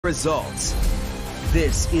results.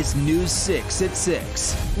 This is News 6 at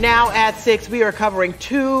 6. Now at 6, we are covering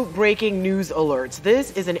 2 breaking news alerts.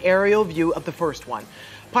 This is an aerial view of the first one.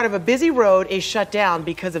 Part of a busy road is shut down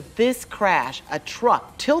because of this crash. A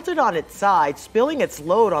truck tilted on its side, spilling its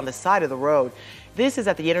load on the side of the road. This is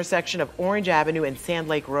at the intersection of Orange Avenue and Sand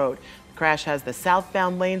Lake Road. The crash has the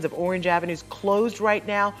southbound lanes of Orange Avenues closed right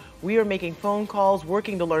now. We are making phone calls,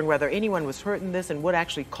 working to learn whether anyone was hurt in this and what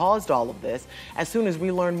actually caused all of this. As soon as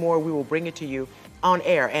we learn more, we will bring it to you on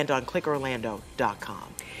air and on clickorlando.com.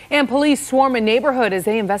 And police swarm a neighborhood as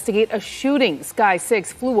they investigate a shooting. Sky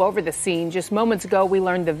 6 flew over the scene. Just moments ago, we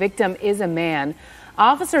learned the victim is a man.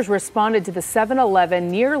 Officers responded to the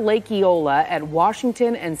 7-Eleven near Lake Eola at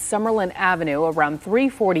Washington and Summerlin Avenue around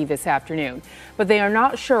 3:40 this afternoon. But they are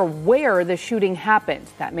not sure where the shooting happened.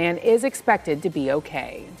 That man is expected to be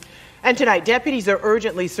okay. And tonight, deputies are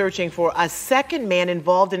urgently searching for a second man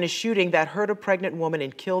involved in a shooting that hurt a pregnant woman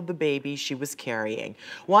and killed the baby she was carrying.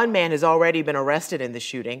 One man has already been arrested in the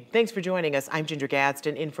shooting. Thanks for joining us. I'm Ginger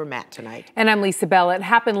Gadsden, in for Matt tonight. And I'm Lisa Bell. It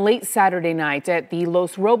happened late Saturday night at the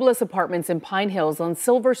Los Robles Apartments in Pine Hills on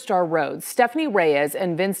Silver Star Road. Stephanie Reyes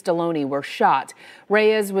and Vince Deloney were shot.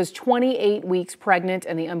 Reyes was 28 weeks pregnant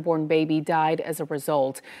and the unborn baby died as a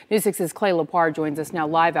result. News 6's Clay Lepard joins us now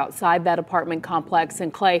live outside that apartment complex.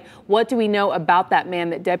 And Clay, what do we know about that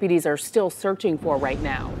man that deputies are still searching for right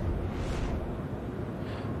now?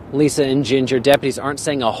 Lisa and Ginger, deputies aren't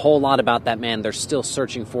saying a whole lot about that man they're still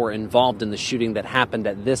searching for involved in the shooting that happened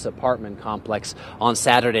at this apartment complex on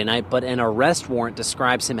Saturday night, but an arrest warrant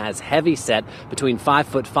describes him as heavyset, between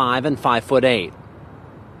 5'5" and 5'8".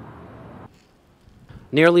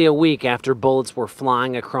 Nearly a week after bullets were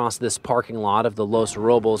flying across this parking lot of the Los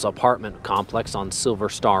Robles apartment complex on Silver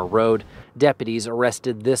Star Road, deputies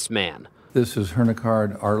arrested this man. This is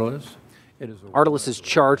Hernecard Artelis. Artelis is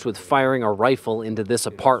charged with firing a rifle into this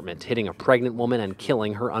apartment, hitting a pregnant woman and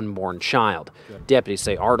killing her unborn child. Deputies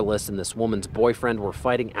say Artelis and this woman's boyfriend were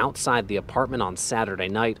fighting outside the apartment on Saturday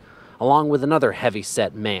night, along with another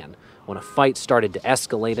heavy-set man, when a fight started to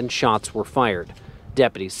escalate and shots were fired.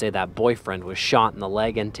 Deputies say that boyfriend was shot in the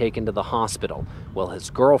leg and taken to the hospital, while his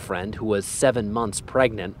girlfriend, who was 7 months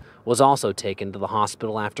pregnant, was also taken to the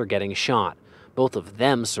hospital after getting shot. Both of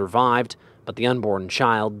them survived, but the unborn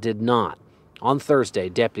child did not. On Thursday,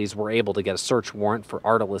 deputies were able to get a search warrant for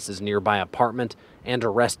Artelis' nearby apartment and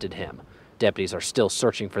arrested him. Deputies are still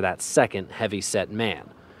searching for that second heavy-set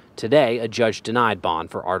man. Today, a judge denied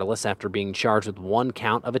bond for Artelis after being charged with 1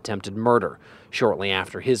 count of attempted murder. Shortly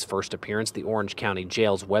after his first appearance, the Orange County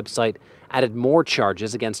Jail's website added more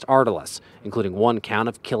charges against Artelis, including 1 count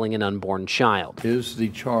of killing an unborn child. Is the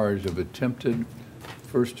charge of attempted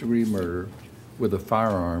first-degree murder with a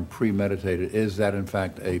firearm premeditated? Is that, in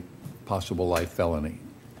fact, a possible life felony?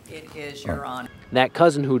 It is, Your Honor. That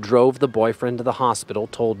cousin who drove the boyfriend to the hospital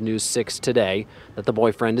told News 6 today that the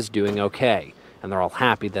boyfriend is doing okay, and they're all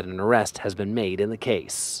happy that an arrest has been made in the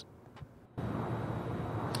case.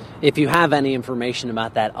 If you have any information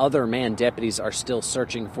about that other man deputies are still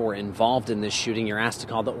searching for involved in this shooting, you're asked to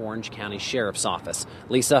call the Orange County Sheriff's Office.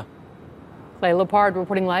 Lisa? Clay Lepard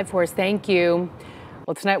reporting live for us. Thank you.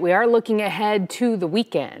 Well, tonight we are looking ahead to the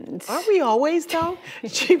weekend. Aren't we always, though?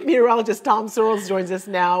 Chief Meteorologist Tom Searles joins us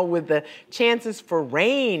now with the chances for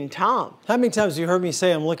rain. Tom. How many times have you heard me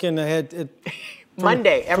say I'm looking ahead at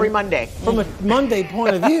Monday, every Monday. From a Monday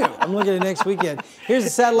point of view, I'm looking at next weekend. Here's the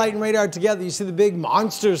satellite and radar together. You see the big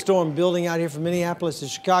monster storm building out here from Minneapolis to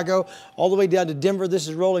Chicago, all the way down to Denver. This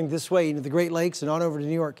is rolling this way into the Great Lakes and on over to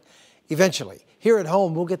New York eventually. Here at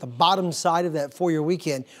home, we'll get the bottom side of that for your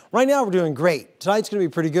weekend. Right now, we're doing great. Tonight's going to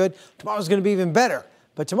be pretty good. Tomorrow's going to be even better.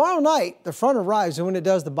 But tomorrow night, the front arrives, and when it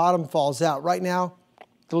does, the bottom falls out. Right now,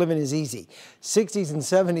 the living is easy. 60s and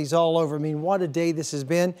 70s all over. I mean, what a day this has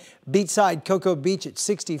been. Beachside Cocoa Beach at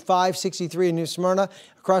 65, 63 in New Smyrna.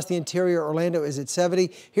 Across the interior, Orlando is at 70.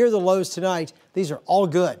 Here are the lows tonight. These are all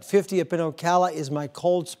good. 50 up in Ocala is my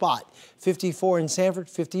cold spot. 54 in Sanford,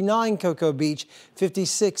 59 Cocoa Beach,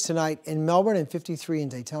 56 tonight in Melbourne, and 53 in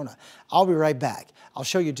Daytona. I'll be right back. I'll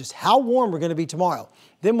show you just how warm we're going to be tomorrow.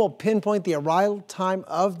 Then we'll pinpoint the arrival time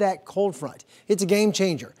of that cold front. It's a game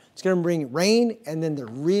changer. It's going to bring rain and then the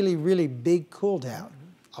really, really big cool down.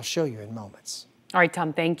 I'll show you in moments. All right,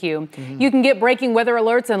 Tom, thank you. You can get breaking weather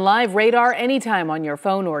alerts and live radar anytime on your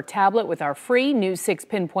phone or tablet with our free News 6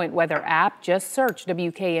 Pinpoint Weather app. Just search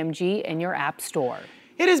WKMG in your app store.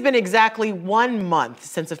 It has been exactly 1 month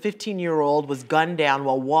since a 15-year-old was gunned down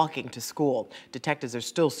while walking to school. Detectives are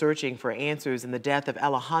still searching for answers in the death of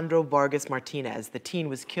Alejandro Vargas Martinez. The teen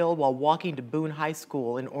was killed while walking to Boone High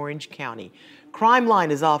School in Orange County. Crime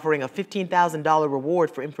Line is offering a $15,000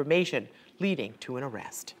 reward for information leading to an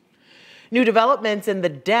arrest. New developments in the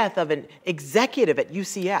death of an executive at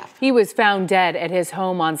UCF. He was found dead at his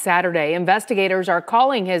home on Saturday. Investigators are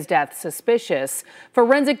calling his death suspicious.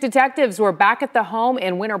 Forensic detectives were back at the home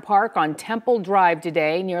in Winter Park on Temple Drive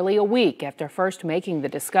today, nearly a week after first making the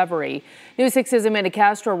discovery. News 6's Amanda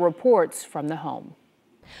Castro reports from the home.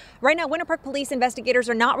 Right now, Winter Park police investigators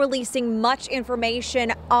are not releasing much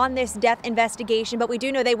information on this death investigation, but we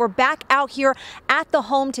do know they were back out here at the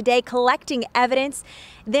home today collecting evidence.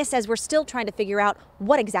 This as we're still trying to figure out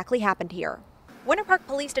what exactly happened here. Winter Park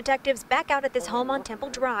police detectives back out at this home on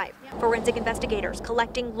Temple Drive. Forensic investigators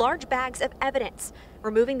collecting large bags of evidence,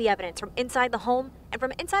 removing the evidence from inside the home and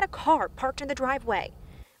from inside a car parked in the driveway.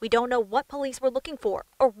 We don't know what police were looking for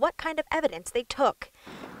or what kind of evidence they took.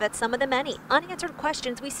 That's some of the many unanswered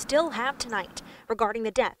questions we still have tonight regarding the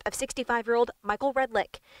death of 65-year-old Michael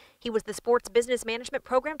Redlick. He was the Sports Business Management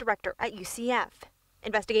Program Director at UCF.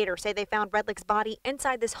 Investigators say they found Redlick's body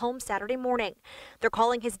inside this home Saturday morning. They're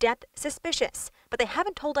calling his death suspicious, but they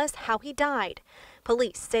haven't told us how he died.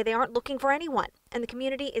 Police say they aren't looking for anyone, and the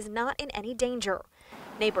community is not in any danger.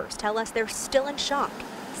 Neighbors tell us they're still in shock,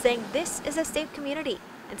 saying this is a safe community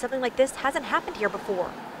and something like this hasn't happened here before.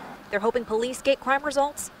 They're hoping police get crime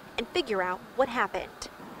results and figure out what happened.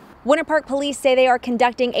 Winter Park police say they are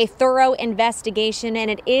conducting a thorough investigation and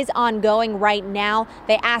it is ongoing right now.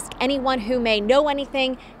 They ask anyone who may know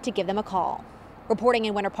anything to give them a call. Reporting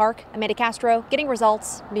in Winter Park, Amanda Castro, Getting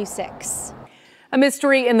Results, News 6. A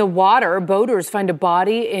mystery in the water. Boaters find a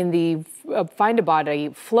body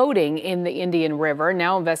floating in the Indian River.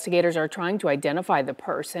 Now investigators are trying to identify the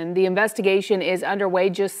person. The investigation is underway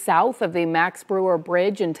just south of the Max Brewer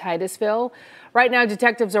Bridge in Titusville. Right now,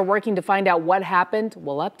 detectives are working to find out what happened.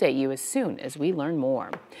 We'll update you as soon as we learn more.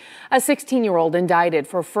 A 16-year-old indicted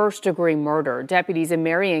for first-degree murder. Deputies in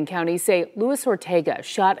Marion County say Luis Ortega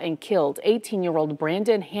shot and killed 18-year-old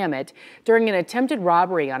Brandon Hammett during an attempted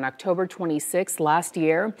robbery on October 26 last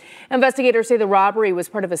year. Investigators say the robbery was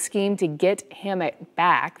part of a scheme to get Hammett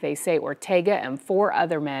back. They say Ortega and 4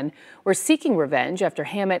 other men were seeking revenge after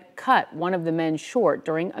Hammett cut one of the men short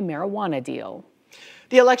during a marijuana deal.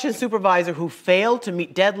 The election supervisor who failed to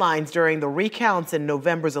meet deadlines during the recounts in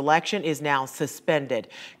November's election is now suspended.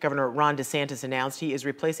 Governor Ron DeSantis announced he is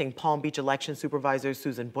replacing Palm Beach election supervisor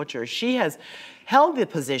Susan Butcher. She has held the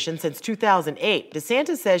position since 2008.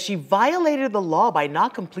 DeSantis says she violated the law by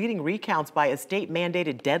not completing recounts by a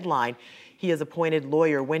state-mandated deadline. He has appointed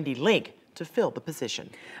lawyer Wendy Link to fill the position.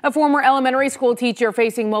 A former elementary school teacher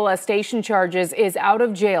facing molestation charges is out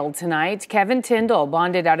of jail tonight. Kevin Tyndall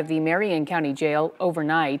bonded out of the Marion County Jail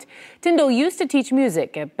overnight. Tyndall used to teach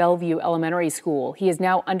music at Bellevue Elementary School. He is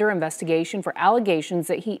now under investigation for allegations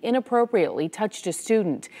that he inappropriately touched a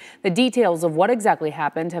student. The details of what exactly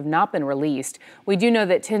happened have not been released. We do know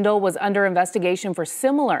that Tyndall was under investigation for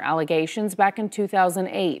similar allegations back in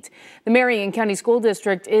 2008. The Marion County School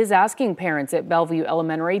District is asking parents at Bellevue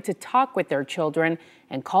Elementary to talk with their children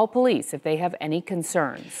and call police if they have any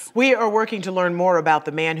concerns. We are working to learn more about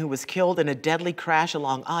the man who was killed in a deadly crash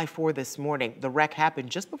along I-4 this morning. The wreck happened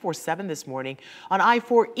just before 7 this morning on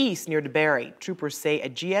I-4 East near DeBerry. Troopers say a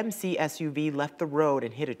GMC SUV left the road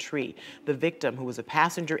and hit a tree. The victim, who was a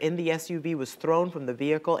passenger in the SUV, was thrown from the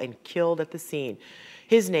vehicle and killed at the scene.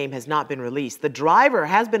 His name has not been released. The driver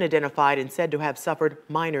has been identified and said to have suffered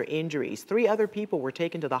minor injuries. 3 other people were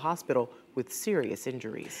taken to the hospital with serious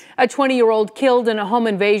injuries. A 20-year-old killed in a home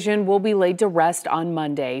invasion will be laid to rest on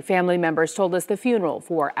Monday. Family members told us the funeral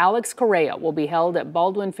for Alex Correa will be held at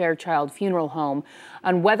Baldwin Fairchild Funeral Home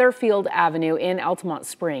on Weatherfield Avenue in Altamont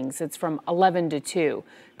Springs. It's from 11 to 2.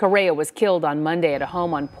 Correa was killed on Monday at a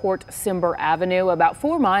home on Port Simber Avenue, about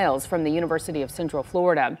 4 miles from the University of Central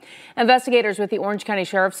Florida. Investigators with the Orange County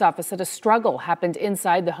Sheriff's Office said a struggle happened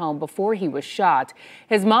inside the home before he was shot.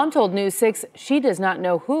 His mom told News 6 she does not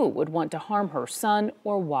know who would want to harm her son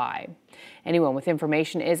or why. Anyone with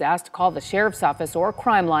information is asked to call the Sheriff's Office or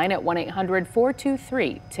Crime Line at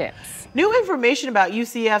 1-800-423-TIPS. New information about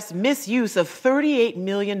UCF's misuse of $38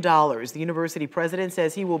 million. The university president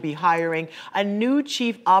says he will be hiring a new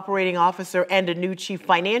chief operating officer and a new chief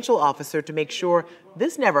financial officer to make sure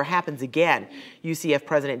this never happens again. UCF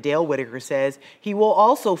President Dale Whitaker says he will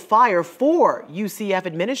also fire 4 UCF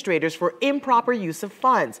administrators for improper use of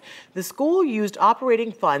funds. The school used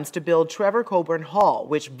operating funds to build Trevor Coburn Hall,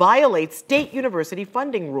 which violates state university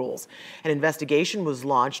funding rules. An investigation was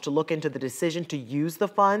launched to look into the decision to use the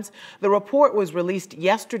funds. The report was released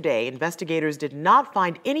yesterday. Investigators did not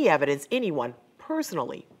find any evidence anyone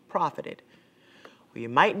personally profited. Well, you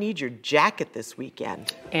might need your jacket this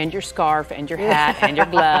weekend. And your scarf, and your hat, and your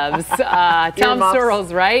gloves. Tom Earmuffs.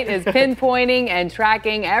 Searles, right, is pinpointing and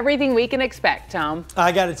tracking everything we can expect, Tom.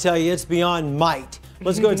 I got to tell you, it's beyond might.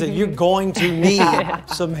 Let's go into you're going to need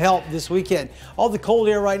some help this weekend. All the cold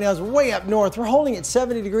air right now is way up north. We're holding at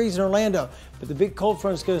 70 degrees in Orlando, but the big cold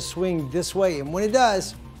front is going to swing this way. And when it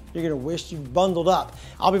does, you're going to wish you bundled up.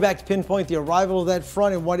 I'll be back to pinpoint the arrival of that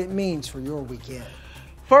front and what it means for your weekend.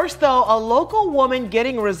 First, though, a local woman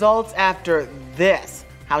getting results after this,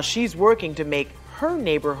 how she's working to make her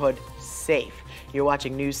neighborhood safe. You're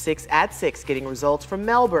watching News 6 at 6, getting results from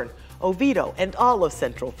Melbourne, Oviedo, and all of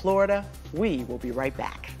Central Florida. We will be right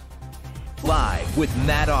back. Live with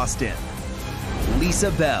Matt Austin,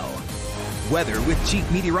 Lisa Bell, weather with Chief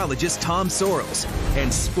Meteorologist Tom Searles,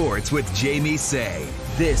 and sports with Jamie Say.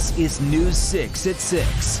 This is News 6 at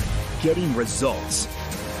 6, getting results.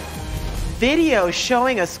 Video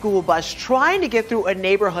showing a school bus trying to get through a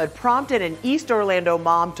neighborhood prompted an East Orlando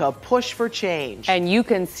mom to push for change. And you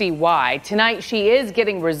can see why. Tonight, she is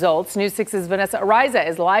getting results. News 6's Vanessa Ariza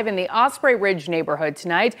is live in the Osprey Ridge neighborhood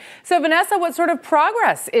tonight. So, Vanessa, what sort of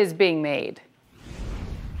progress is being made?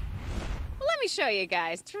 Well, let me show you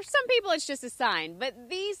guys. For some people, it's just a sign, but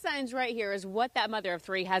these signs right here is what that mother of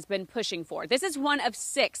three has been pushing for. This is one of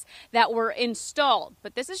 6 that were installed,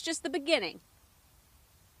 but this is just the beginning.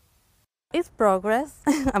 It's progress.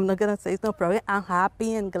 I'm not going to say it's no progress. I'm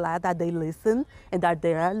happy and glad that they listen and that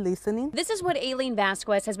they are listening. This is what Aileen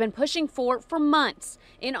Vasquez has been pushing for months.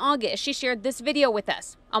 In August, she shared this video with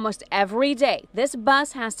us. Almost every day, this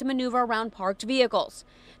bus has to maneuver around parked vehicles.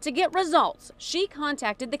 To get results, she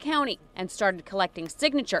contacted the county and started collecting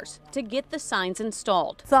signatures to get the signs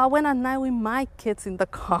installed. So I went at night with my kids in the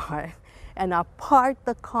car. And I parked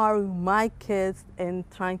the car with my kids and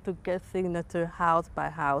trying to get signature house by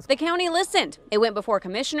house. The county listened. It went before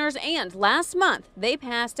commissioners, and last month they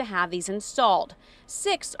passed to have these installed.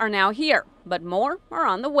 6 are now here, but more are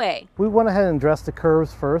on the way. We went ahead and addressed the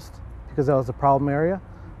curves first because that was a problem area.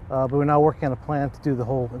 But we're now working on a plan to do the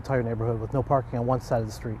whole entire neighborhood with no parking on one side of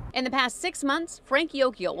the street. In the past 6 months, Frank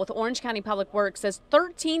Yokiel with Orange County Public Works says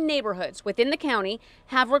 13 neighborhoods within the county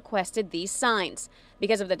have requested these signs.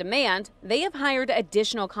 Because of the demand, they have hired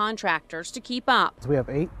additional contractors to keep up. We have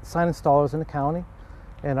 8 sign installers in the county,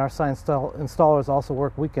 and our sign installers also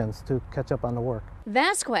work weekends to catch up on the work.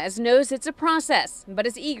 Vasquez knows it's a process, but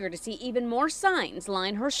is eager to see even more signs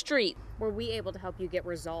line her street. Were we able to help you get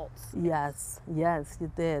results? Yes,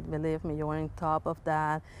 you did. Believe me, you were on top of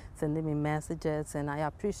that, sending me messages, and I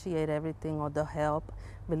appreciate everything, all the help.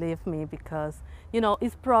 Believe me, because, you know,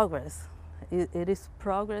 it's progress. It is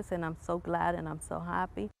progress, and I'm so glad and I'm so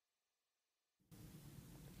happy.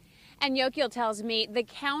 And Yokiel tells me the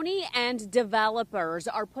county and developers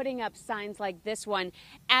are putting up signs like this one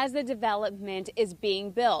as the development is being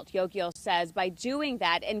built. Yokiel says by doing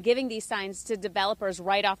that and giving these signs to developers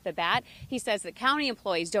right off the bat, he says that county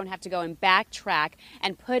employees don't have to go and backtrack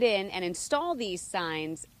and put in and install these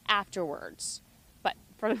signs afterwards. But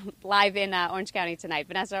for live in Orange County tonight,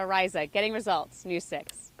 Vanessa Ariza, getting results, News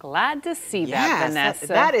 6. Glad to see that, Yes, Vanessa.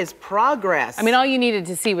 that is progress. I mean, all you needed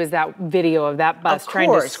to see was that video of that bus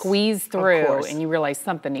trying to squeeze through, and you realized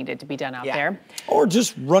something needed to be done out there. Or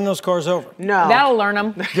just run those cars over. No. That'll learn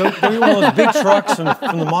them. Go one of those big trucks from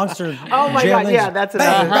the monster. Oh my God, yeah, that's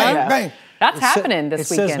bang, another. bang, Yeah. bang. That's happening this weekend. It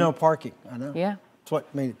says weekend. no parking. I know. Yeah. That's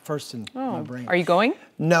what made it first in my brain. Are you going?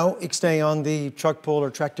 No, stay on the truck pull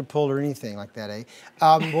or tractor pull or anything like that, eh?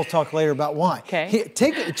 We'll talk later about why. Okay.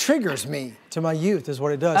 It triggers me to my youth is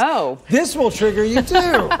what it does. Oh. This will trigger you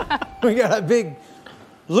too. We got a big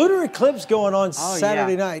lunar eclipse going on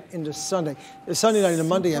Saturday night into Sunday. Sunday night into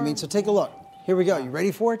Monday, I mean. So take a look. Here we go. You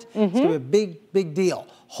ready for it? It's going to be a big deal.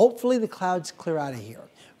 Hopefully the clouds clear out of here.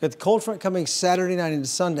 We've got the cold front coming Saturday night into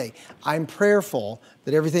Sunday. I'm prayerful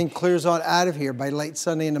that everything clears on out of here by late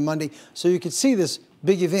Sunday into Monday so you can see this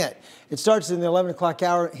big event. It starts in the 11 o'clock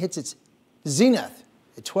hour, it hits its zenith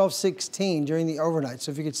at 12:16 during the overnight.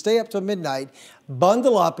 So if you could stay up till midnight,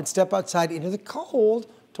 bundle up and step outside into the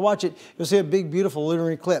cold to watch it, you'll see a big, beautiful lunar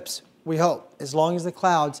eclipse. We hope, as long as the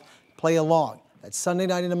clouds play along. That's Sunday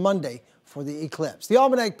night into Monday for the eclipse. The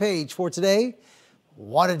almanac page for today,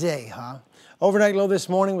 what a day, huh? Overnight low this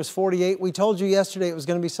morning was 48. We told you yesterday it was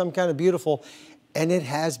going to be some kind of beautiful, and it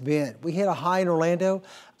has been. We hit a high in Orlando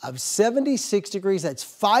of 76 degrees. That's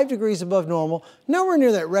 5 degrees above normal. Nowhere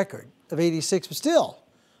near that record of 86, but still,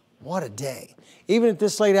 what a day. Even at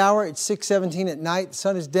this late hour, it's 6:17 at night. The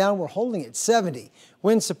sun is down. We're holding at 70.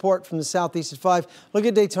 Wind support from the southeast at 5. Look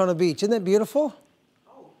at Daytona Beach. Isn't that beautiful?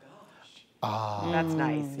 That's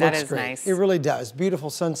nice. That Looks is great. nice. It really does. Beautiful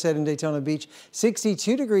sunset in Daytona Beach.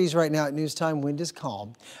 62 degrees right now at news time. Wind is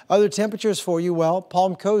calm. Other temperatures for you, well,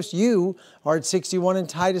 Palm Coast, you are at 61. In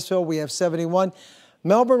Titusville, we have 71.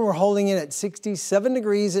 Melbourne, we're holding in at 67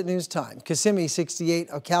 degrees at news time. Kissimmee, 68.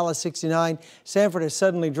 Ocala, 69. Sanford has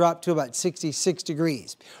suddenly dropped to about 66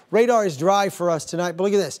 degrees. Radar is dry for us tonight, but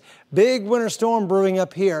look at this. Big winter storm brewing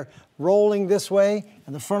up here, rolling this way,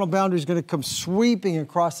 and the frontal boundary is going to come sweeping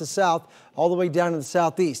across the south all the way down to the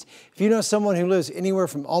southeast. If you know someone who lives anywhere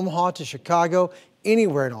from Omaha to Chicago,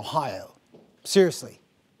 anywhere in Ohio, seriously,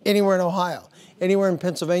 anywhere in Ohio, anywhere in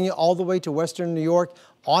Pennsylvania, all the way to western New York,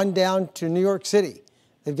 on down to New York City,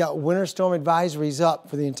 they've got winter storm advisories up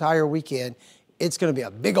for the entire weekend. It's going to be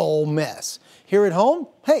a big old mess. Here at home,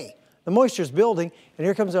 hey, the moisture's building, and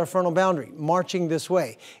here comes our frontal boundary marching this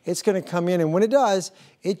way. It's going to come in, and when it does,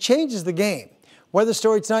 it changes the game. Weather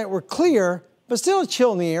story tonight, we're clear, but still a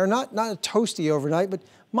chill in the air. Not a toasty overnight, but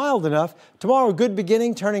mild enough. Tomorrow, good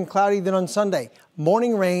beginning, turning cloudy. Then on Sunday,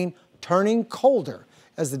 morning rain, turning colder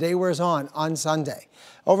as the day wears on Sunday.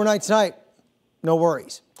 Overnight tonight, no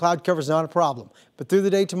worries. Cloud cover's not a problem. But through the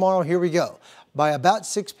day tomorrow, here we go. By about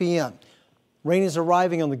 6 p.m., rain is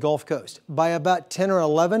arriving on the Gulf Coast. By about 10 or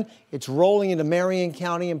 11, it's rolling into Marion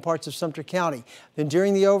County and parts of Sumter County. Then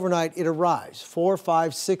during the overnight, it arrives 4,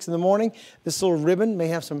 5, 6 in the morning. This little ribbon may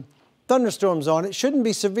have some thunderstorms on it. Shouldn't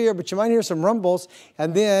be severe, but you might hear some rumbles.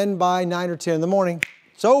 And then by 9 or 10 in the morning,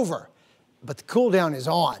 it's over. But the cool down is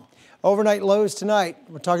on. Overnight lows tonight,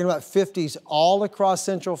 we're talking about 50s all across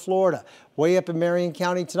central Florida. Way up in Marion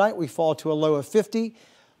County tonight, we fall to a low of 50.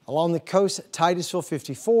 Along the coast, Titusville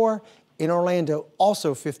 54. In Orlando,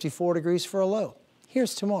 also 54 degrees for a low.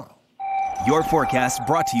 Here's tomorrow. Your forecast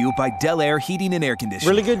brought to you by Del Air Heating and Air Conditioning.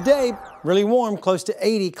 Really good day, really warm, close to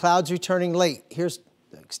 80. Clouds returning late. Here's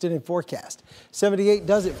the extended forecast. 78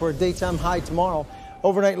 does it for a daytime high tomorrow.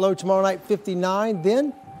 Overnight low tomorrow night, 59.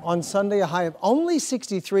 Then on Sunday, a high of only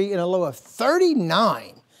 63 and a low of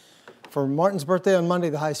 39. For Martin's birthday on Monday,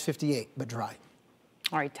 the high is 58, but dry.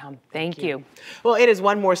 All right, Tom, thank you. Well, it is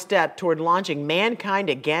one more step toward launching mankind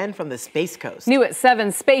again from the Space Coast. New at 7,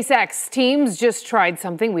 SpaceX teams just tried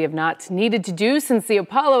something we have not needed to do since the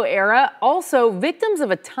Apollo era. Also, victims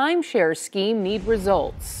of a timeshare scheme need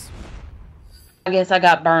results. I guess I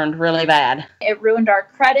got burned really bad. It ruined our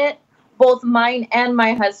credit, both mine and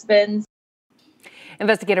my husband's.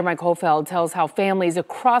 Investigator Mike Holfeld tells how families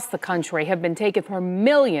across the country have been taken for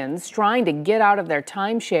millions trying to get out of their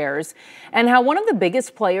timeshares, and how one of the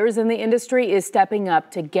biggest players in the industry is stepping up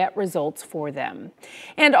to get results for them.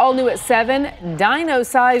 And all new at 7,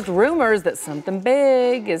 dino-sized rumors that something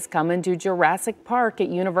big is coming to Jurassic Park at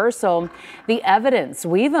Universal. The evidence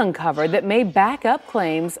we've uncovered that may back up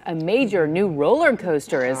claims a major new roller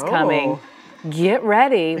coaster is coming. Get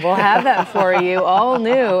ready. We'll have that for you all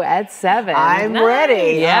new at 7. I'm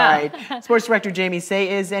ready. Yeah. All right. Sports director Jamie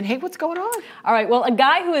Say is in. Hey, what's going on? All right. Well, a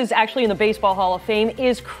guy who is actually in the Baseball Hall of Fame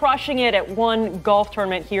is crushing it at one golf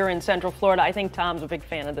tournament here in Central Florida. I think Tom's a big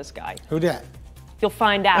fan of this guy. Who dat? You'll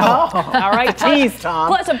find out. All right. Tease, Tom.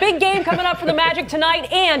 Plus, a big game coming up for the Magic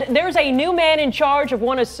tonight, and there's a new man in charge of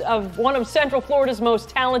one of Central Florida's most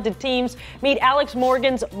talented teams. Meet Alex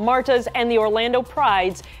Morgan's Martas and the Orlando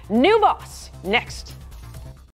Pride's new boss next.